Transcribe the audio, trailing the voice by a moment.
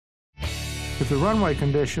If the runway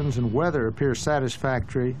conditions and weather appear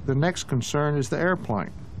satisfactory, the next concern is the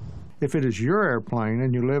airplane. If it is your airplane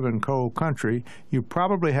and you live in cold country, you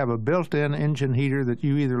probably have a built-in engine heater that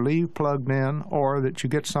you either leave plugged in or that you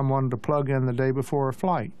get someone to plug in the day before a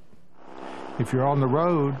flight. If you're on the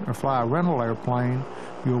road or fly a rental airplane,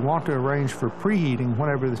 you'll want to arrange for preheating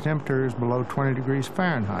whenever the temperature is below 20 degrees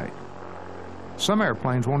Fahrenheit. Some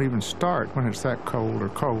airplanes won't even start when it's that cold or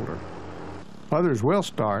colder. Others will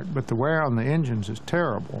start, but the wear on the engines is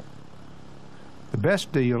terrible. The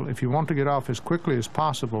best deal, if you want to get off as quickly as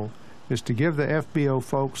possible, is to give the FBO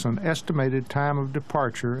folks an estimated time of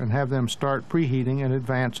departure and have them start preheating in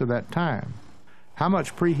advance of that time. How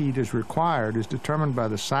much preheat is required is determined by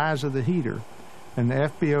the size of the heater, and the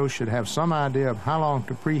FBO should have some idea of how long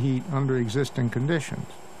to preheat under existing conditions.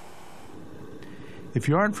 If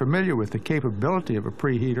you aren't familiar with the capability of a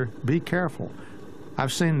preheater, be careful.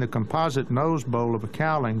 I've seen the composite nose bowl of a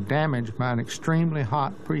cowling damaged by an extremely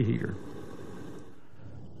hot preheater.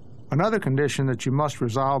 Another condition that you must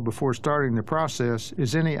resolve before starting the process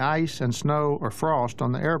is any ice and snow or frost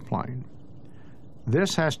on the airplane.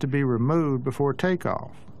 This has to be removed before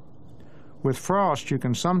takeoff. With frost, you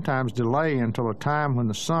can sometimes delay until a time when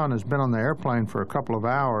the sun has been on the airplane for a couple of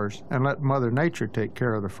hours and let Mother Nature take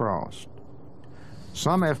care of the frost.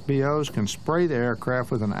 Some FBOs can spray the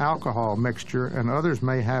aircraft with an alcohol mixture, and others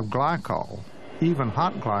may have glycol, even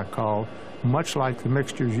hot glycol, much like the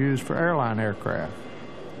mixtures used for airline aircraft.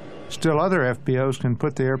 Still other FBOs can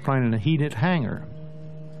put the airplane in a heated hangar.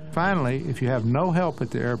 Finally, if you have no help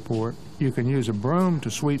at the airport, you can use a broom to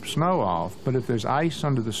sweep snow off, but if there's ice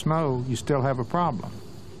under the snow, you still have a problem.